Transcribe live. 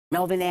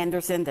Melvin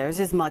Anderson, there's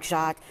his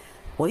mugshot.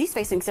 Well, he's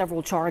facing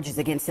several charges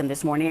against him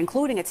this morning,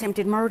 including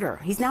attempted murder.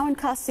 He's now in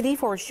custody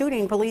for a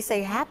shooting police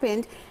say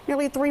happened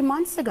nearly 3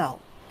 months ago.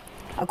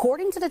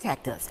 According to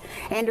detectives,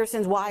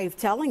 Anderson's wife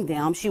telling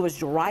them she was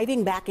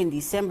driving back in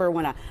December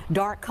when a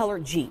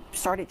dark-colored Jeep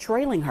started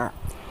trailing her.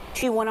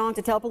 She went on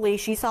to tell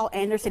police she saw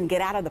Anderson get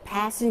out of the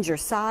passenger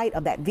side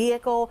of that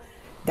vehicle.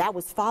 That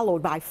was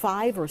followed by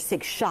 5 or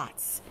 6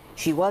 shots.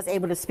 She was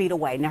able to speed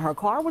away. Now, her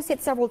car was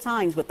hit several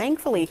times, but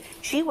thankfully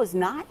she was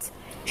not.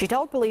 She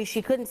told police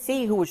she couldn't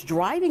see who was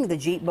driving the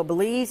Jeep, but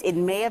believes it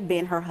may have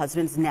been her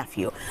husband's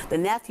nephew. The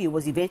nephew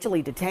was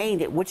eventually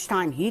detained, at which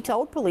time he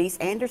told police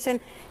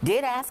Anderson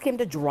did ask him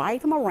to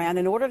drive him around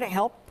in order to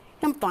help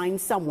him find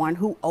someone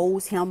who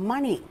owes him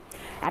money.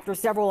 After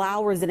several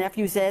hours, the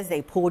nephew says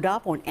they pulled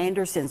up on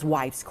Anderson's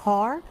wife's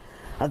car,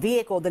 a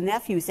vehicle the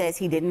nephew says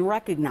he didn't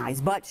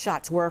recognize, but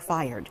shots were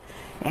fired.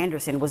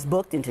 Anderson was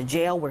booked into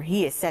jail where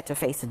he is set to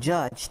face a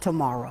judge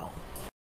tomorrow.